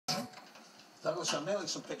Douglas, I'm mailing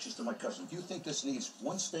some pictures to my cousin. Do you think this needs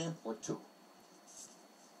one stamp or two?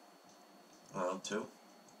 Well, two.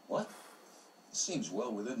 What? It seems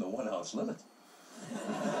well within the one-house limit.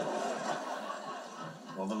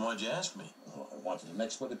 Well, then why'd you ask me? Oh, I wanted an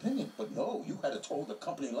expert opinion, but no, you had to toe the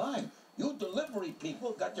company line. You delivery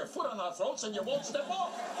people got your foot on our throats and you won't step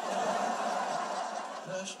off.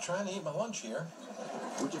 Just trying to eat my lunch here.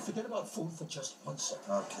 Would you forget about food for just 1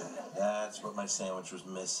 second? Okay, that's what my sandwich was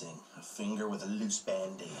missing. A finger with a loose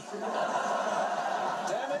Band-Aid.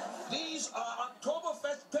 Damn it, these are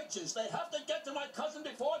Oktoberfest pictures. They have to get to my cousin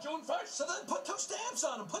before June 1st. So then put 2 stamps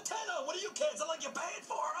on them. Put 10 on. What do you kids? I like you paying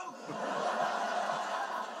for them.